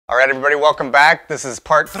All right, everybody, welcome back. This is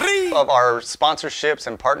part 3 of our sponsorships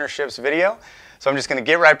and partnerships video. So I'm just going to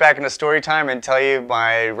get right back into story time and tell you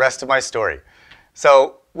my rest of my story.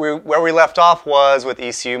 So where we left off was with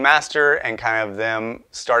ECU Master and kind of them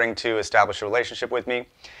starting to establish a relationship with me.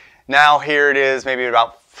 Now here it is maybe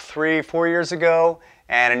about 3-4 years ago,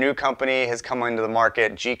 and a new company has come into the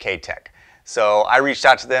market, GK Tech. So I reached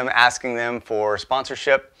out to them asking them for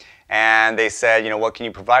sponsorship, and they said, you know, what can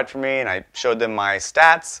you provide for me? And I showed them my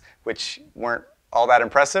stats, which weren't all that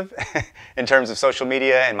impressive in terms of social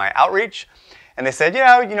media and my outreach. And they said,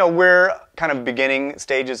 yeah, you know, we're kind of beginning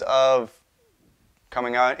stages of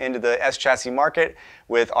coming out into the S-chassis market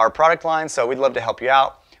with our product line, so we'd love to help you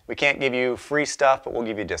out. We can't give you free stuff, but we'll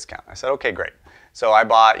give you a discount. I said, okay, great. So I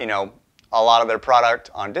bought, you know, a lot of their product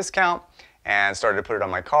on discount and started to put it on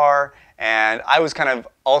my car. And I was kind of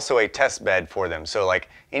also a test bed for them. So like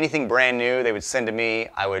anything brand new they would send to me,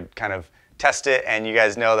 I would kind of test it. And you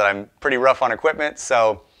guys know that I'm pretty rough on equipment.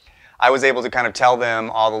 So I was able to kind of tell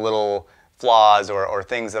them all the little flaws or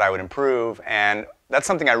things that I would improve. And that's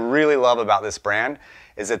something I really love about this brand,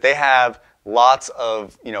 is that they have lots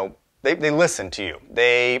of, you know, they listen to you.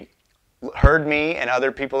 They heard me and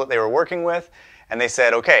other people that they were working with, and they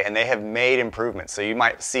said, okay, and they have made improvements. So you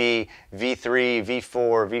might see V3,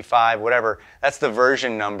 V4, V5, whatever. That's the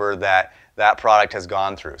version number that that product has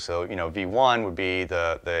gone through. So, you know, V1 would be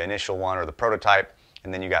the initial one or the prototype,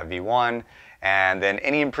 and then you got V1. And then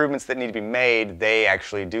any improvements that need to be made, they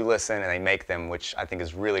actually do listen and they make them, which I think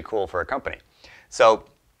is really cool for a company. So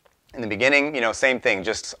in the beginning, you know, same thing,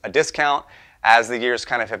 just a discount. As the years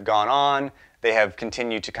kind of have gone on, they have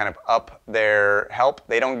continued to kind of up their help.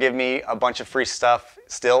 They don't give me a bunch of free stuff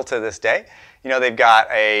still to this day. You know, they've got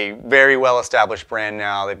a very well-established brand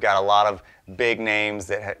now. They've got a lot of big names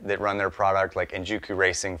that run their product, like Enjuku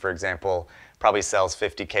Racing, for example, probably sells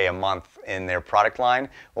 50K a month in their product line.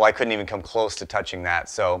 Well, I couldn't even come close to touching that.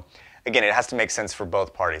 So again, it has to make sense for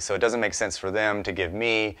both parties. So it doesn't make sense for them to give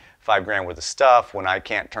me $5 grand worth of stuff when I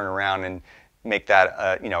can't turn around and make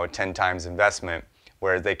that you know, a 10 times investment,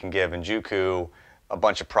 whereas they can give Enjuku a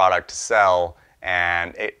bunch of product to sell,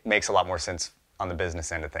 and it makes a lot more sense on the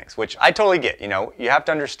business end of things, which I totally get. You know, you have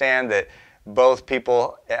to understand that both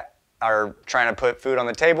people are trying to put food on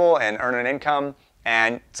the table and earn an income,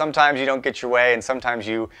 and sometimes you don't get your way, and sometimes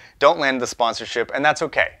you don't land the sponsorship, and that's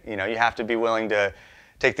okay. You know, you have to be willing to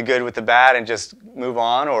take the good with the bad and just move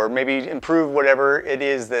on, or maybe improve whatever it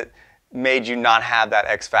is that made you not have that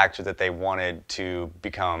X factor that they wanted to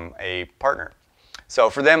become a partner. So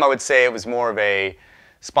for them, I would say it was more of a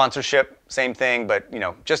sponsorship, same thing, but you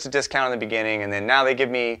know, just a discount in the beginning, and then now they give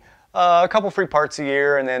me a couple free parts a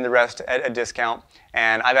year, and then the rest at a discount.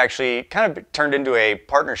 And I've actually kind of turned into a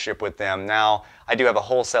partnership with them. Now I do have a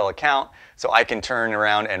wholesale account, so I can turn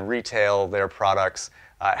around and retail their products.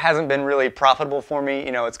 It hasn't been really profitable for me.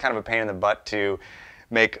 You know, it's kind of a pain in the butt to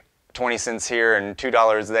make 20 cents here and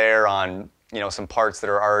 $2 there on, you know, some parts that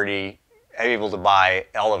are already able to buy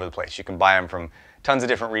all over the place. You can buy them from tons of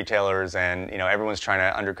different retailers, and you know, everyone's trying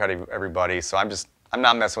to undercut everybody. So I'm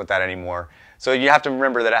not messing with that anymore. So you have to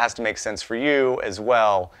remember that it has to make sense for you as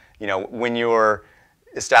well. You know, when you're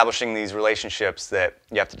establishing these relationships, that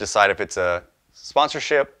you have to decide if it's a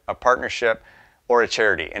sponsorship, a partnership, or a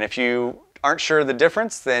charity. And if you aren't sure of the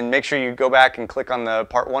difference, then make sure you go back and click on the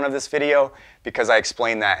part 1 of this video, because I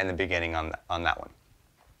explained that in the beginning on that one.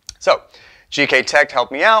 So GK Tech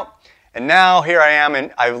helped me out, and now here I am,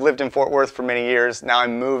 and I've lived in Fort Worth for many years. Now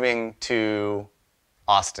I'm moving to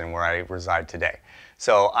Austin, where I reside today.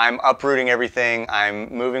 So I'm uprooting everything.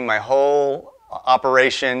 I'm moving my whole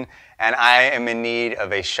operation, and I am in need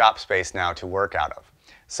of a shop space now to work out of.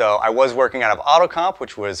 So I was working out of AutoComp,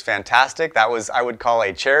 which was fantastic. That was, I would call,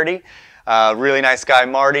 a charity. Really nice guy,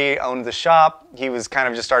 Marty, owned the shop. He was kind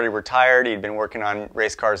of just already retired. He'd been working on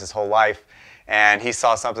race cars his whole life, and he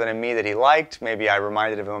saw something in me that he liked. Maybe I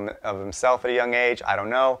reminded him of himself at a young age. I don't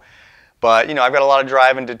know. But, you know, I've got a lot of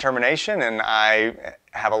drive and determination, and I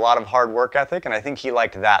have a lot of hard work ethic, and I think he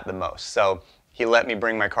liked that the most. So he let me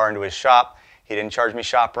bring my car into his shop. He didn't charge me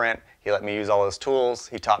shop rent. He let me use all those tools.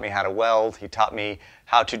 He taught me how to weld. He taught me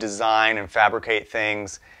how to design and fabricate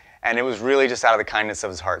things. And it was really just out of the kindness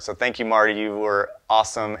of his heart. So thank you, Marty. You were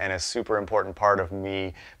awesome and a super important part of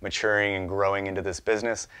me maturing and growing into this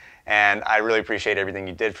business. And I really appreciate everything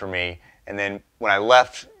you did for me. And then when I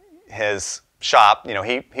left his shop, you know,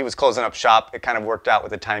 he was closing up shop. It kind of worked out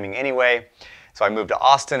with the timing anyway. So I moved to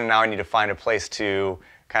Austin, and now I need to find a place to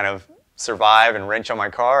kind of survive and wrench on my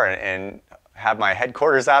car and have my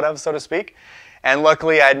headquarters out of, so to speak. And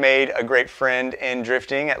luckily, I'd made a great friend in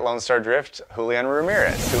drifting at Lone Star Drift, Julian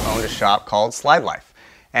Ramirez, who owned a shop called Slide Life.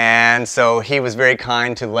 And so he was very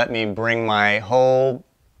kind to let me bring my whole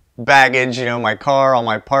baggage, you know, my car, all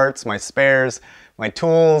my parts, my spares, my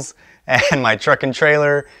tools, and my truck and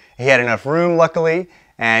trailer. He had enough room, luckily,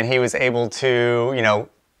 and he was able to, you know,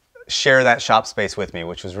 share that shop space with me,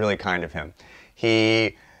 which was really kind of him.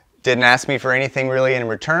 He didn't ask me for anything really in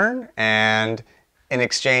return, and in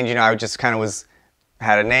exchange, you know, I just kind of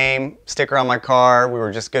had a name, sticker on my car. We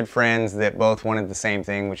were just good friends that both wanted the same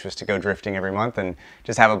thing, which was to go drifting every month and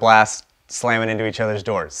just have a blast slamming into each other's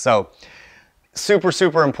doors. So super,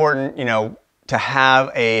 super important, you know, to have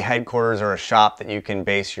a headquarters or a shop that you can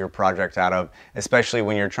base your project out of, especially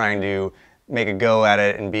when you're trying to make a go at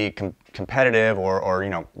it and be competitive or you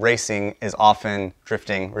know, racing as often,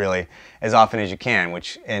 drifting really, as often as you can,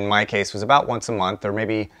 which in my case was about once a month, or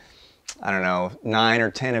maybe, I don't know, 9 or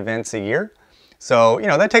 10 events a year. So, you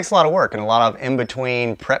know, that takes a lot of work and a lot of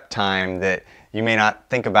in-between prep time that you may not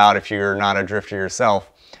think about if you're not a drifter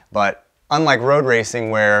yourself. But unlike road racing,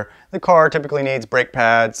 where the car typically needs brake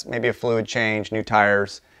pads, maybe a fluid change, new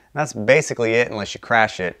tires, that's basically it unless you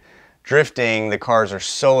crash it. Drifting, the cars are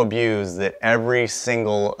so abused that every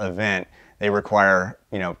single event, they require,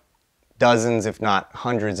 you know, dozens, if not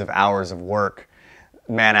hundreds of hours of work,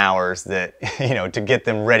 man hours that, you know, to get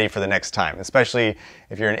them ready for the next time, especially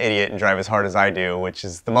if you're an idiot and drive as hard as I do, which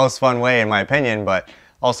is the most fun way in my opinion, but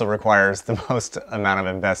also requires the most amount of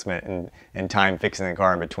investment and time fixing the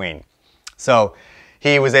car in between. So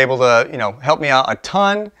he was able to, you know, help me out a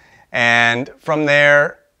ton, and from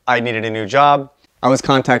there I needed a new job. I was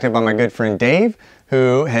contacted by my good friend Dave,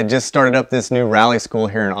 who had just started up this new rally school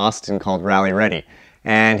here in Austin called Rally Ready.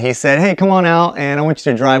 And he said, hey, come on out and I want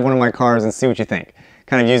you to drive one of my cars and see what you think.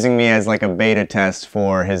 Kind of using me as like a beta test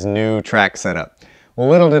for his new track setup. Well,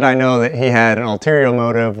 little did I know that he had an ulterior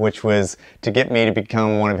motive, which was to get me to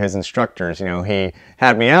become one of his instructors. You know, he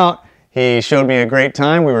had me out, he showed me a great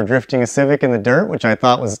time. We were drifting a Civic in the dirt, which I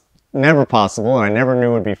thought was never possible and I never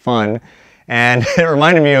knew would be fun. And it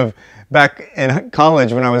reminded me of back in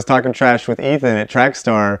college when I was talking trash with Ethan at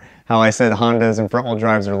Trackstar, how I said Hondas and front wheel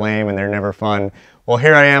drives are lame and they're never fun. Well,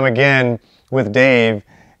 here I am again with Dave,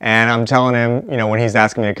 and I'm telling him, you know, when he's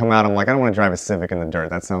asking me to come out, I'm like, I don't want to drive a Civic in the dirt.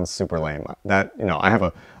 That sounds super lame. That, you know, I have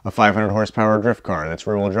a 500 horsepower drift car that's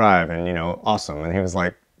rear wheel drive and, you know, awesome. And he was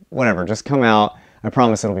like, whatever, just come out. I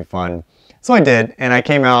promise it'll be fun. So I did, and I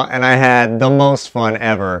came out and I had the most fun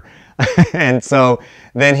ever. And so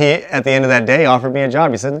then he, at the end of that day, offered me a job.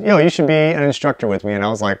 He said, yo, you should be an instructor with me. And I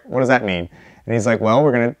was like, what does that mean? And he's like, well,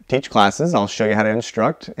 we're going to teach classes. I'll show you how to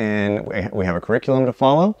instruct. And we have a curriculum to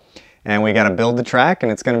follow. And we got to build the track.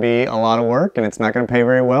 And it's going to be a lot of work. And it's not going to pay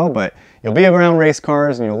very well. But you'll be around race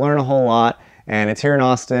cars and you'll learn a whole lot. And it's here in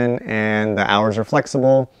Austin. And the hours are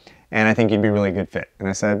flexible. And I think you'd be a really good fit. And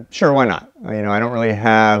I said, sure, why not? You know, I don't really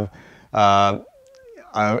have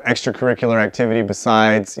extracurricular activity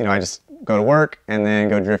besides, you know, I just go to work and then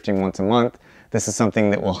go drifting once a month. This is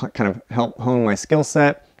something that will kind of help hone my skill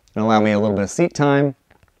set and allow me a little bit of seat time,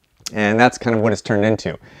 and that's kind of what it's turned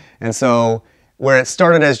into. And so where it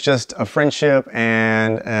started as just a friendship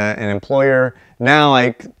and an employer, now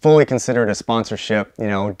I fully consider it a sponsorship. You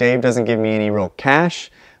know, Dave doesn't give me any real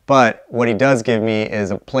cash, but what he does give me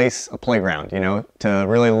is a playground, you know, to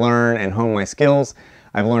really learn and hone my skills.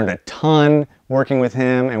 I've learned a ton working with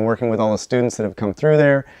him and working with all the students that have come through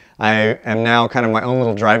there. I am now kind of my own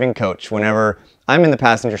little driving coach. Whenever I'm in the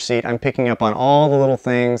passenger seat, I'm picking up on all the little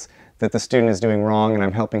things that the student is doing wrong, and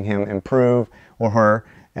I'm helping him improve, or her,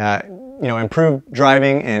 you know, improve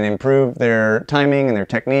driving and improve their timing and their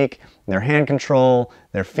technique, their hand control,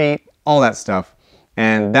 their feet, all that stuff.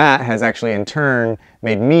 And that has actually in turn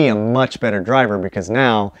made me a much better driver, because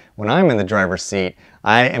now when I'm in the driver's seat,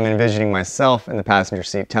 I am envisioning myself in the passenger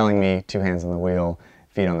seat telling me 2 hands on the wheel,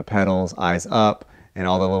 feet on the pedals, eyes up, and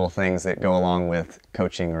all the little things that go along with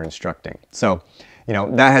coaching or instructing. So, you know,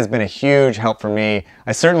 that has been a huge help for me.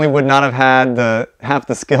 I certainly would not have had half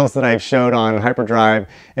the skills that I've showed on Hyperdrive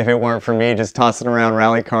if it weren't for me just tossing around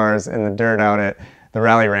rally cars in the dirt out at the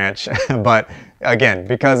Rally Ranch. But again,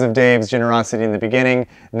 because of Dave's generosity in the beginning,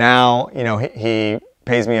 now, you know, he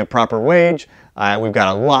pays me a proper wage. We've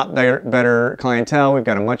got a lot better clientele. We've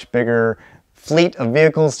got a much bigger fleet of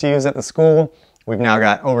vehicles to use at the school. We've now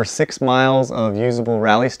got over 6 miles of usable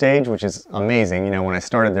rally stage, which is amazing. You know, when I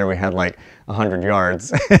started there, we had like 100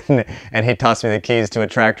 yards, and he tossed me the keys to a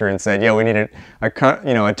tractor and said, "Yo, we need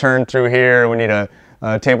a turn through here. We need a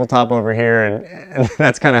tabletop over here," and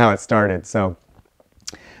that's kind of how it started. So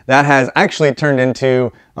that has actually turned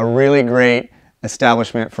into a really great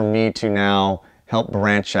establishment for me to now help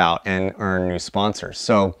branch out and earn new sponsors.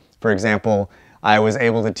 So, for example, I was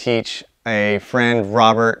able to teach a friend,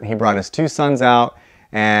 Robert. He brought his 2 sons out,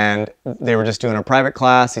 and they were just doing a private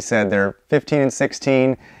class. He said they're 15 and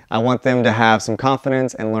 16. I want them to have some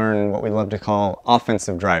confidence and learn what we love to call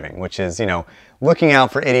offensive driving, which is, you know, looking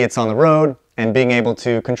out for idiots on the road and being able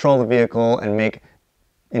to control the vehicle and make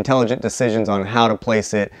intelligent decisions on how to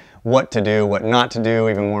place it, what to do, what not to do,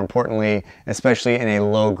 even more importantly, especially in a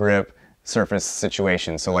low grip surface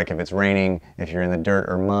situation. So like if it's raining, if you're in the dirt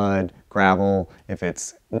or mud, gravel, if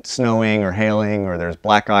it's snowing or hailing or there's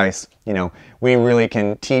black ice, you know, we really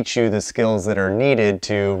can teach you the skills that are needed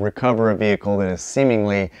to recover a vehicle that is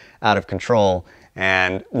seemingly out of control.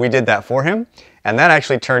 And we did that for him. And that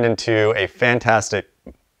actually turned into a fantastic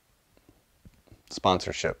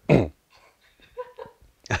sponsorship.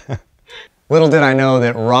 Little did I know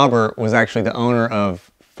that Robert was actually the owner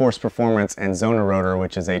of Force Performance and Zona Rotor,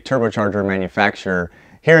 which is a turbocharger manufacturer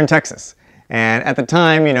here in Texas. And at the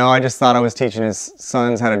time, you know, I just thought I was teaching his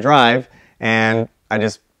sons how to drive, and I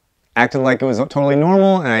just acted like it was totally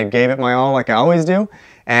normal, and I gave it my all like I always do.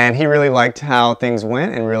 And he really liked how things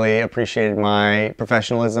went and really appreciated my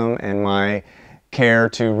professionalism and my care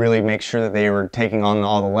to really make sure that they were taking on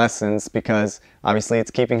all the lessons, because obviously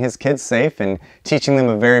it's keeping his kids safe and teaching them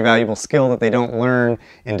a very valuable skill that they don't learn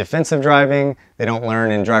in defensive driving, they don't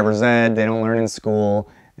learn in driver's ed, they don't learn in school,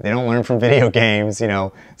 they don't learn from video games, you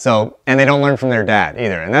know, so, and they don't learn from their dad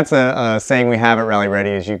either. And that's a saying we have at Rally Ready,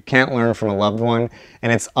 is you can't learn from a loved one,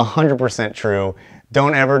 and it's 100% true.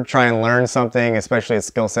 Don't ever try and learn something, especially a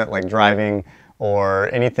skill set like driving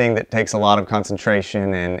or anything that takes a lot of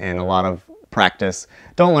concentration and a lot of practice.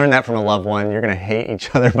 Don't learn that from a loved one. You're going to hate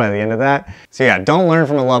each other by the end of that. So yeah, don't learn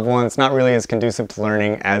from a loved one. It's not really as conducive to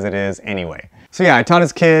learning as it is anyway. So yeah, I taught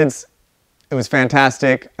his kids. It was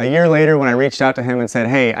fantastic. A year later, when I reached out to him and said,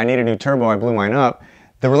 hey, I need a new turbo, I blew mine up,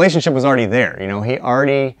 the relationship was already there. You know, he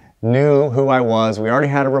already knew who I was. We already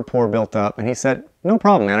had a rapport built up, and he said, no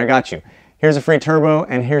problem, man, I got you. Here's a free turbo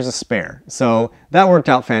and here's a spare. So that worked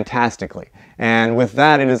out fantastically. And with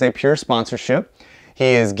that, it is a pure sponsorship. He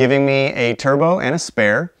is giving me a turbo and a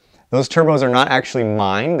spare. Those turbos are not actually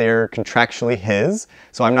mine, they're contractually his,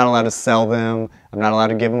 so I'm not allowed to sell them, I'm not allowed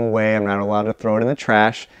to give them away, I'm not allowed to throw it in the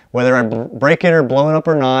trash. Whether I break it or blow it up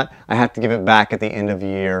or not, I have to give it back at the end of the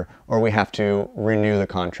year, or we have to renew the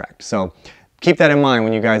contract. So keep that in mind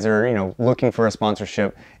when you guys are, you know, looking for a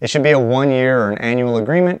sponsorship. It should be a 1 year or an annual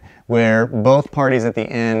agreement where both parties at the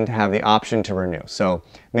end have the option to renew. So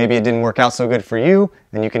maybe it didn't work out so good for you,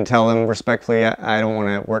 and you can tell them respectfully, I don't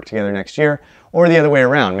want to work together next year. Or the other way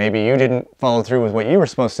around, maybe you didn't follow through with what you were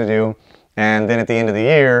supposed to do, and then at the end of the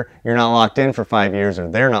year, you're not locked in for 5 years, or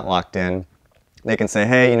they're not locked in. They can say,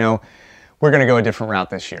 hey, you know, we're going to go a different route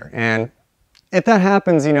this year. And if that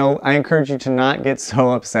happens, you know, I encourage you to not get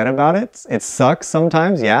so upset about it. It sucks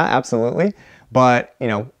sometimes, yeah, absolutely. But, you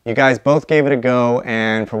know, you guys both gave it a go,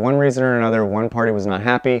 and for one reason or another, one party was not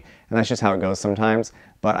happy, and that's just how it goes sometimes.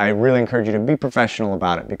 But I really encourage you to be professional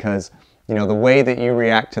about it, because, you know, the way that you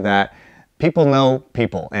react to that, people know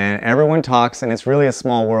people, and everyone talks, and it's really a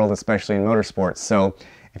small world, especially in motorsports. So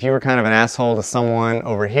if you were kind of an asshole to someone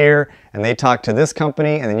over here, and they talk to this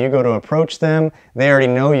company, and then you go to approach them, they already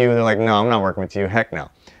know you, they're like, no, I'm not working with you, heck no.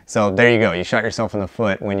 So there you go, you shot yourself in the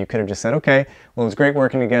foot when you could have just said, okay, well, it was great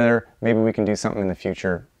working together, maybe we can do something in the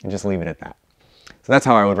future, and just leave it at that. So that's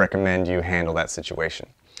how I would recommend you handle that situation.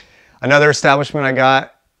 Another establishment I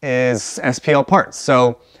got is SPL Parts.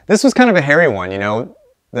 So this was kind of a hairy one, you know.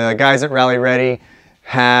 The guys at Rally Ready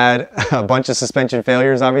had a bunch of suspension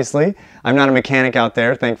failures, obviously. I'm not a mechanic out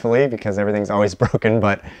there, thankfully, because everything's always broken,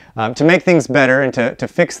 but to make things better and to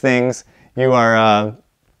fix things, you are,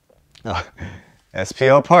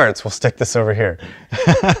 SPL Parts, we'll stick this over here.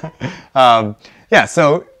 Yeah,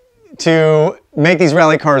 so to make these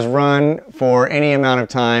rally cars run for any amount of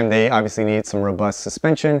time, they obviously need some robust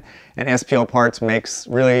suspension, and SPL Parts makes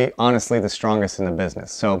really, honestly, the strongest in the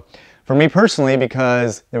business. So for me personally,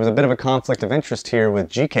 because there was a bit of a conflict of interest here with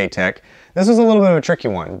GK Tech, this was a little bit of a tricky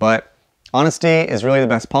one, but honesty is really the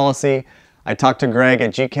best policy. I talked to Greg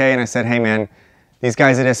at GK and I said, hey man, these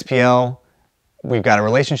guys at SPL, we've got a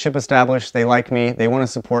relationship established, they like me, they want to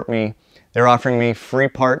support me, they're offering me free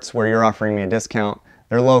parts where you're offering me a discount,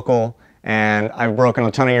 they're local, and I've broken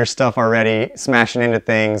a ton of your stuff already, smashing into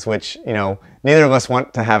things which, you know, neither of us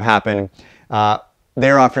want to have happen.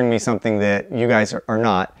 They're offering me something that you guys are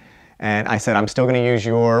not. And I said, I'm still going to use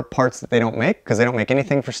your parts that they don't make, because they don't make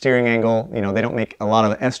anything for steering angle. You know, they don't make a lot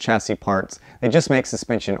of S chassis parts. They just make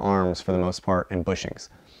suspension arms for the most part and bushings.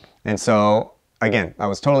 And so, again, I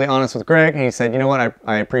was totally honest with Greg, and he said, you know what,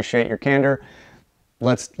 I appreciate your candor.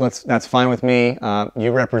 That's fine with me.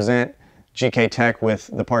 You represent GK Tech with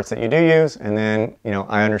the parts that you do use, and then, you know,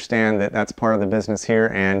 I understand that that's part of the business here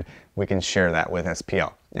and we can share that with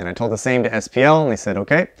SPL. And I told the same to SPL and they said,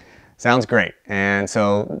 okay, sounds great. And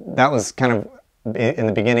so that was kind of in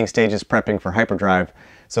the beginning stages prepping for hyperdrive.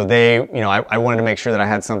 So they, you know, I wanted to make sure that I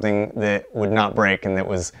had something that would not break and that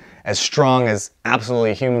was as strong as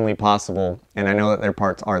absolutely humanly possible. And I know that their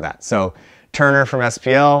parts are that. So Turner from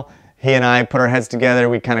SPL, he and I put our heads together.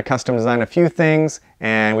 We kind of custom designed a few things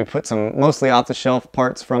and we put some mostly off the shelf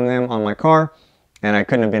parts from them on my car. And I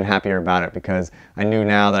couldn't have been happier about it because I knew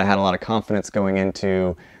now that I had a lot of confidence going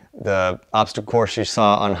into the obstacle course you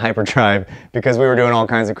saw on hyperdrive, because we were doing all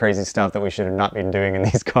kinds of crazy stuff that we should have not been doing in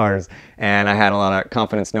these cars. And I had a lot of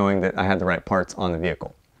confidence knowing that I had the right parts on the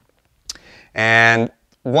vehicle. And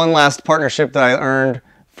one last partnership that I earned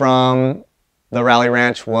from the Rally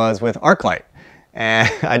Ranch was with ArcLight.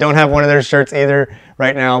 And I don't have one of their shirts either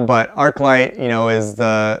right now, but ArcLight, you know, is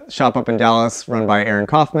the shop up in Dallas run by Aaron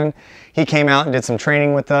Kaufman. He came out and did some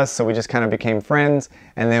training with us, so we just kind of became friends.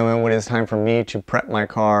 And then when it was time for me to prep my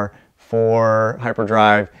car for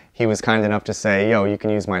hyperdrive, he was kind enough to say, yo, you can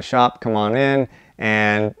use my shop, come on in,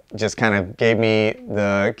 and just kind of gave me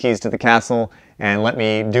the keys to the castle and let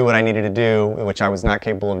me do what I needed to do, which I was not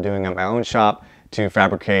capable of doing at my own shop, to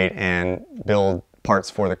fabricate and build parts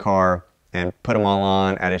for the car and put them all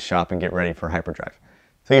on at his shop and get ready for hyperdrive.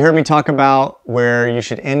 So you heard me talk about where you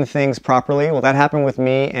should end things properly. Well, that happened with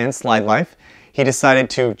me and Slide Life. He decided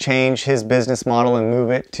to change his business model and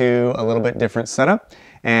move it to a little bit different setup,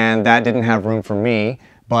 and that didn't have room for me.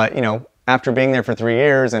 But, you know, after being there for 3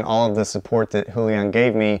 years and all of the support that Julian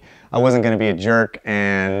gave me, I wasn't going to be a jerk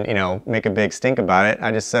and, you know, make a big stink about it.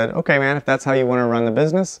 I just said, okay, man, if that's how you want to run the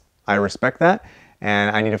business, I respect that,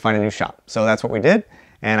 and I need to find a new shop. So that's what we did.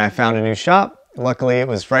 And I found a new shop. Luckily, it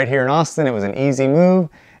was right here in Austin. It was an easy move,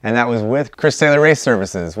 and that was with Chris Taylor Race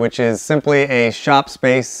Services, which is simply a shop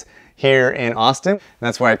space here in Austin. And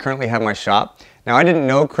that's where I currently have my shop. Now, I didn't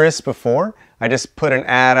know Chris before. I just put an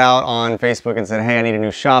ad out on Facebook and said, hey, I need a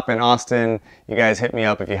new shop in Austin. You guys hit me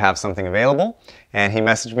up if you have something available. And he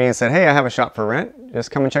messaged me and said, hey, I have a shop for rent.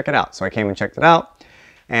 Just come and check it out. So I came and checked it out.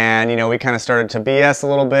 And, you know, we kind of started to BS a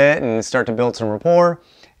little bit and start to build some rapport.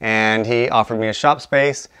 And he offered me a shop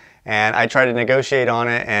space, and I tried to negotiate on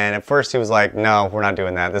it, and at first he was like, no, we're not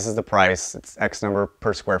doing that. This is the price. It's X number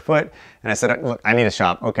per square foot. And I said, look, I need a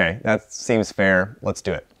shop. Okay, that seems fair. Let's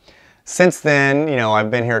do it. Since then, you know, I've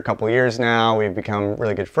been here a couple years now. We've become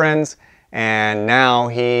really good friends, and now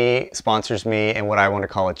he sponsors me in what I want to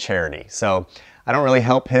call a charity. So I don't really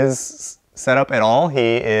help his setup at all.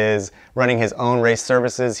 He is running his own race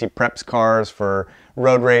services. He preps cars for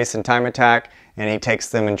road race and time attack, and he takes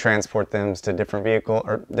them and transport them to different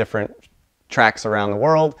different tracks around the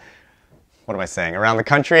world. What am I saying? Around the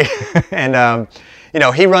country. And you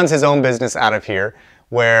know, he runs his own business out of here,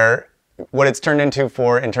 where what it's turned into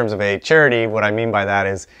in terms of a charity, what I mean by that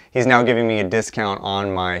is he's now giving me a discount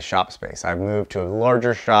on my shop space. I've moved to a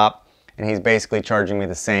larger shop, and he's basically charging me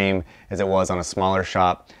the same as it was on a smaller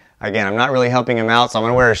shop. Again, I'm not really helping him out, so I'm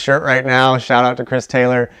going to wear a shirt right now. Shout out to Chris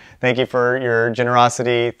Taylor. Thank you for your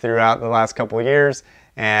generosity throughout the last couple of years,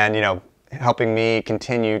 and, you know, helping me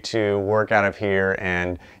continue to work out of here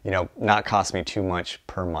and, you know, not cost me too much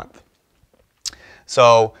per month.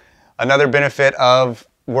 So another benefit of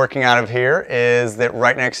working out of here is that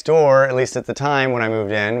right next door, at least at the time when I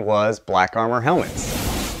moved in, was Black Armor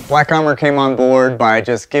helmets. Black Armor came on board by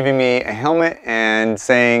just giving me a helmet and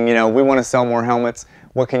saying, you know, we want to sell more helmets.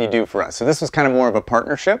 What can you do for us? So this was kind of more of a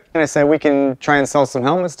partnership. And I said, we can try and sell some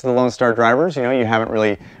helmets to the Lone Star drivers. You know, you haven't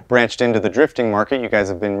really branched into the drifting market. You guys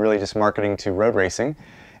have been really just marketing to road racing.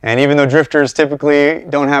 And even though drifters typically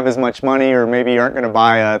don't have as much money, or maybe aren't going to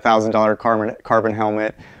buy a $1,000 carbon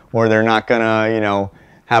helmet, or they're not going to, you know,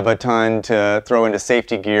 have a ton to throw into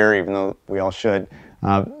safety gear, even though we all should,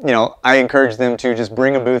 you know, I encourage them to just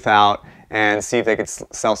bring a booth out and see if they could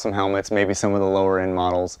sell some helmets, maybe some of the lower end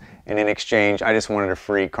models. And in exchange, I just wanted a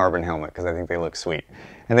free carbon helmet because I think they look sweet.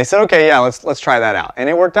 And they said, okay, yeah, let's try that out. And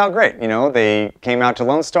it worked out great. You know, they came out to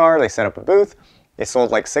Lone Star, they set up a booth, they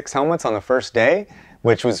sold like 6 helmets on the first day,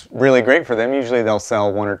 which was really great for them. Usually they'll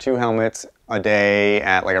sell 1 or 2 helmets a day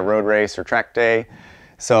at like a road race or track day.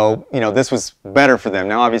 So, you know, this was better for them.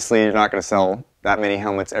 Now, obviously, you're not going to sell that many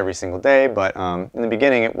helmets every single day, but in the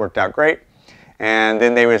beginning, it worked out great. And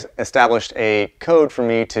then they established a code for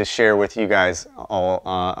me to share with you guys, all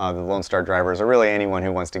the Lone Star drivers, or really anyone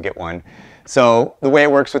who wants to get one. So the way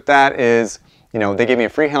it works with that is, you know, they give me a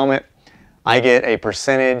free helmet. I get a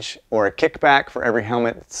percentage or a kickback for every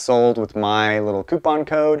helmet that's sold with my little coupon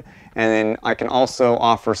code. and then I can also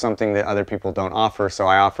offer something that other people don't offer. So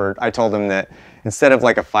I told them that instead of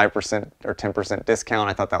like a 5% or 10% discount,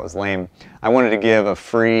 I thought that was lame. I wanted to give a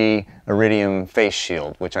free iridium face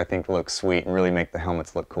shield, which I think looks sweet and really make the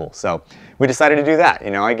helmets look cool. So we decided to do that.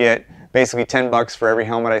 You know, I get basically 10 bucks for every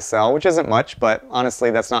helmet I sell, which isn't much, but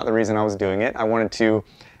honestly, that's not the reason I was doing it. I wanted to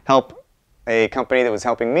help a company that was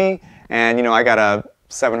helping me, and you know, I got a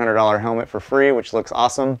 $700 helmet for free, which looks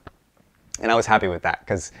awesome, and I was happy with that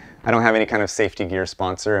because I don't have any kind of safety gear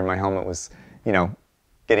sponsor, and my helmet was, you know,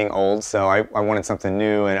 getting old, so I wanted something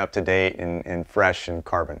new and up to date and fresh and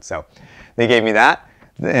carbon. So they gave me that,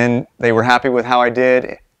 and they were happy with how I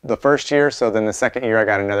did the first year. So then the second year I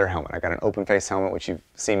got another helmet. I got an open face helmet, which you've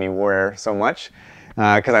seen me wear so much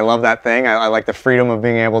because I love that thing. I like the freedom of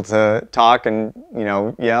being able to talk and, you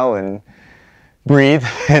know, yell and breathe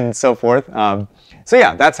and so forth. So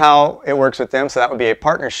yeah, that's how it works with them. So that would be a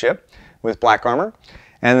partnership with Black Armor.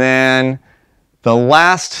 And then the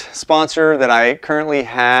last sponsor that I currently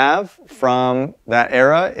have from that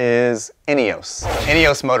era is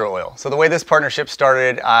Ineos Motor Oil. So the way this partnership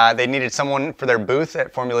started, they needed someone for their booth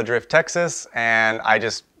at Formula Drift Texas, and I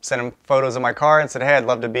just sent them photos of my car and said, hey, I'd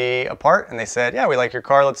love to be a part. And they said, yeah, we like your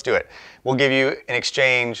car, let's do it. We'll give you in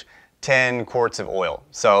exchange 10 quarts of oil.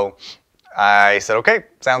 So I said, okay,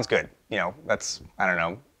 sounds good. You know, that's, I don't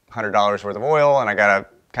know, $100 worth of oil, and I got a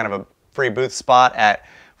kind of a free booth spot at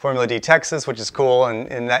Formula D Texas, which is cool,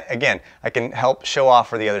 and that, again, I can help show off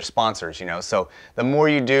for the other sponsors, you know, so the more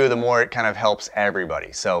you do, the more it kind of helps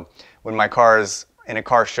everybody. So when my car is in a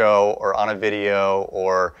car show or on a video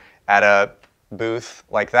or at a booth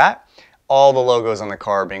like that, all the logos on the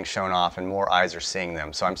car are being shown off and more eyes are seeing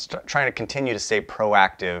them. So I'm trying to continue to stay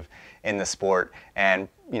proactive in the sport and,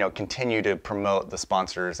 you know, continue to promote the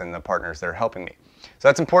sponsors and the partners that are helping me. So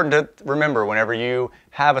that's important to remember whenever you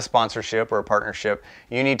have a sponsorship or a partnership.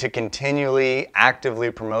 You need to continually,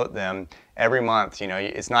 actively promote them every month. You know,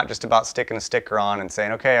 it's not just about sticking a sticker on and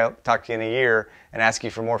saying, okay, I'll talk to you in a year and ask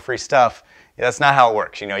you for more free stuff. That's not how it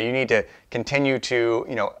works. You know, you need to continue to,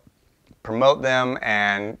 you know, promote them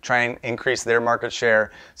and try and increase their market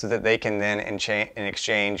share so that they can then in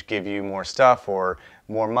exchange give you more stuff or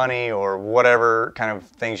more money or whatever kind of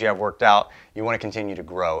things you have worked out. You want to continue to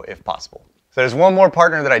grow if possible. So there's one more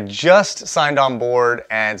partner that I just signed on board,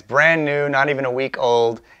 and it's brand new, not even a week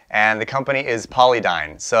old, and the company is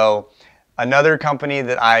Polydyne. So another company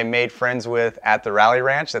that I made friends with at the Rally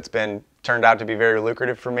Ranch that's turned out to be very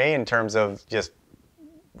lucrative for me in terms of just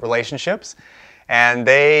relationships. And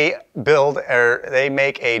they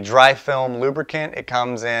make a dry film lubricant. It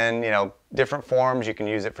comes in, you know, different forms. You can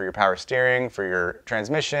use it for your power steering, for your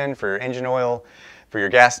transmission, for your engine oil, for your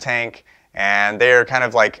gas tank. And they're kind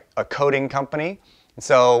of like a coating company.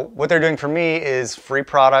 So what they're doing for me is free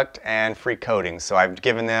product and free coating. So I've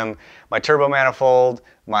given them my turbo manifold,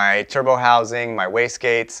 my turbo housing, my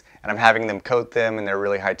wastegates, and I'm having them coat them in their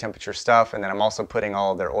really high temperature stuff. And then I'm also putting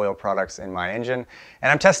all of their oil products in my engine, and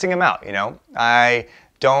I'm testing them out. You know, I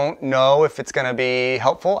don't know if it's going to be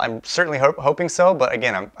helpful. I'm certainly hoping so, but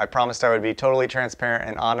again, I promised I would be totally transparent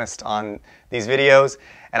and honest on these videos,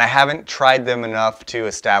 and I haven't tried them enough to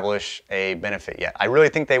establish a benefit yet. I really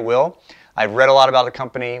think they will. I've read a lot about the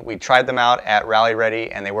company. We tried them out at Rally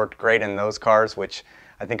Ready, and they worked great in those cars, which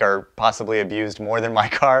I think are possibly abused more than my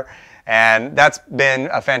car. And that's been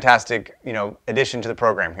a fantastic, you know, addition to the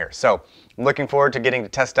program here. So I'm looking forward to getting to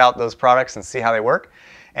test out those products and see how they work.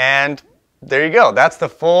 And there you go. That's the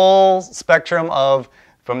full spectrum of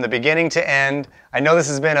from the beginning to end. I know this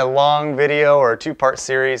has been a long video or a two-part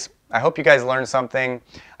series. I hope you guys learned something.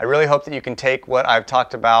 I really hope that you can take what I've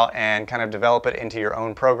talked about and kind of develop it into your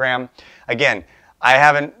own program. Again, I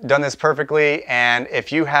haven't done this perfectly, and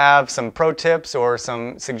if you have some pro tips or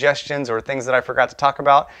some suggestions or things that I forgot to talk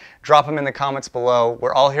about, drop them in the comments below.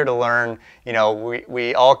 We're all here to learn. You know,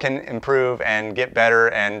 we all can improve and get better,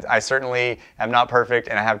 and I certainly am not perfect,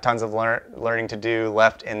 and I have tons of learning to do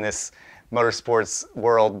left in this motorsports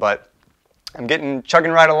world, but I'm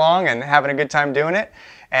chugging right along and having a good time doing it.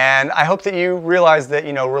 And I hope that you realize that,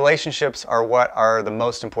 you know, relationships are what are the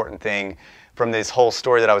most important thing from this whole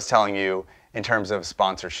story that I was telling you in terms of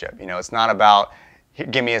sponsorship. You know, it's not about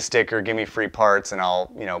give me a sticker, give me free parts, and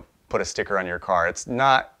I'll, you know, put a sticker on your car. It's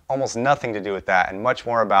not, almost nothing to do with that, and much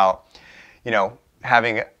more about, you know,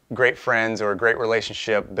 having great friends or a great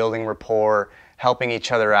relationship, building rapport, helping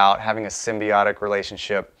each other out, having a symbiotic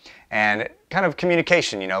relationship, and kind of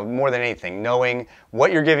communication, you know, more than anything, knowing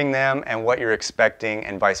what you're giving them and what you're expecting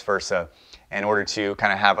and vice versa in order to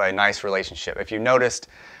kind of have a nice relationship. If you noticed,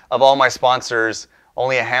 of all my sponsors,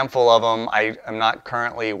 only a handful of them I am not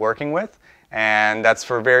currently working with, and that's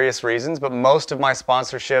for various reasons, but most of my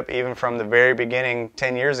sponsorship, even from the very beginning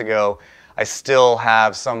 10 years ago, I still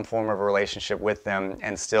have some form of a relationship with them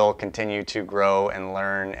and still continue to grow and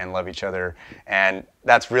learn and love each other. And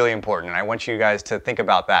that's really important. And I want you guys to think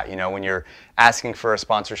about that, you know, when you're asking for a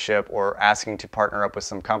sponsorship or asking to partner up with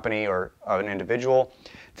some company or an individual,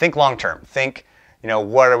 think long term. Think, you know,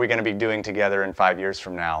 what are we going to be doing together in 5 years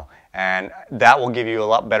from now? And that will give you a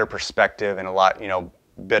lot better perspective and a lot, you know,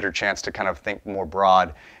 better chance to kind of think more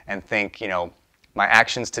broad and think, you know, my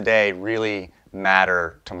actions today really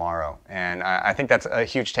matter tomorrow. And I think that's a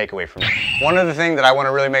huge takeaway from me. One other thing that I want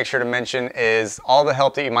to really make sure to mention is all the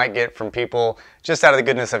help that you might get from people just out of the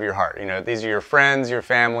goodness of your heart. You know, these are your friends, your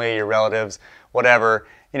family, your relatives, whatever.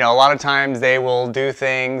 You know, a lot of times they will do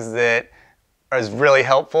things that is really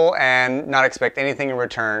helpful and not expect anything in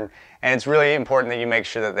return. And it's really important that you make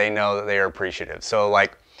sure that they know that they are appreciative. So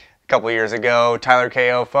like a couple of years ago, Tyler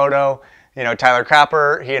KO Photo, you know, Tyler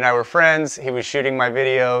Crapper, he and I were friends. He was shooting my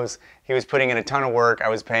videos. He was putting in a ton of work. I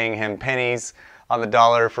was paying him pennies on the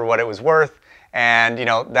dollar for what it was worth. And, you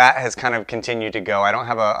know, that has kind of continued to go. I don't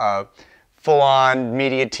have a full-on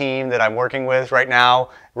media team that I'm working with right now.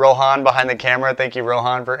 Rohan behind the camera, thank you,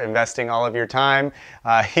 Rohan, for investing all of your time.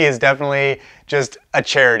 He is definitely just a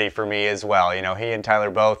charity for me as well. You know, he and Tyler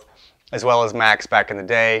both, as well as Max back in the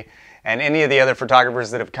day. And any of the other photographers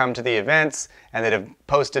that have come to the events and that have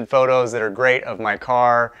posted photos that are great of my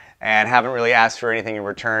car and haven't really asked for anything in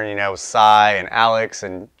return, you know, Cy and Alex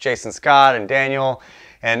and Jason Scott and Daniel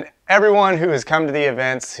and everyone who has come to the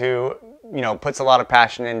events who, you know, puts a lot of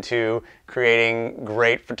passion into creating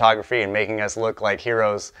great photography and making us look like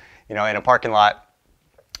heroes, you know, in a parking lot.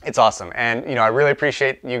 It's awesome. And, you know, I really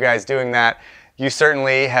appreciate you guys doing that. You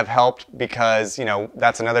certainly have helped because, you know,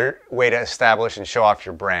 that's another way to establish and show off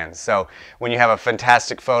your brand. So when you have a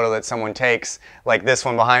fantastic photo that someone takes, like this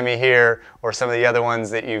one behind me here, or some of the other ones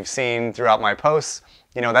that you've seen throughout my posts,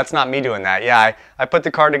 you know, that's not me doing that. Yeah, I put the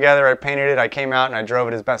car together, I painted it, I came out and I drove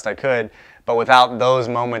it as best I could, but without those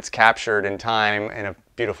moments captured in time in a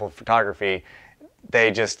beautiful photography, they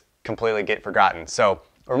just completely get forgotten. So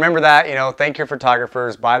remember that, you know, thank your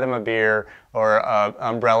photographers, buy them a beer or an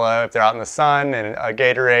umbrella if they're out in the sun and a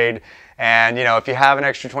Gatorade. And, you know, if you have an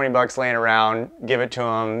extra 20 bucks laying around, give it to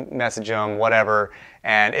them, message them, whatever.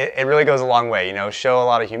 And it really goes a long way, you know, show a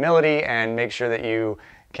lot of humility and make sure that you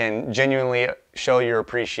can genuinely show your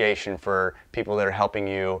appreciation for people that are helping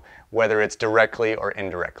you, whether it's directly or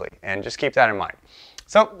indirectly. And just keep that in mind.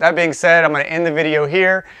 So that being said, I'm going to end the video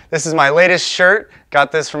here. This is my latest shirt.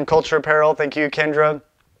 Got this from Culture Apparel. Thank you, Kendra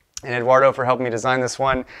and Eduardo, for helping me design this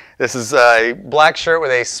one. This is a black shirt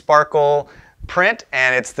with a sparkle print,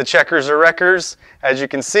 and it's the Checkers or Wreckers, as you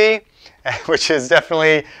can see, which is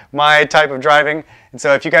definitely my type of driving. And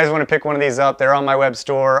so if you guys want to pick one of these up, they're on my web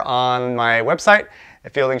store on my website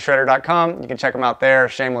at fieldingshredder.com. You can check them out there,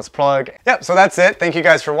 shameless plug. Yep, so that's it. Thank you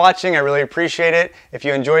guys for watching. I really appreciate it. If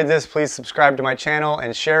you enjoyed this, please subscribe to my channel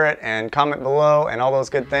and share it and comment below and all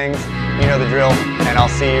those good things. You know the drill, and I'll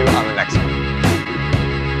see you on the next one.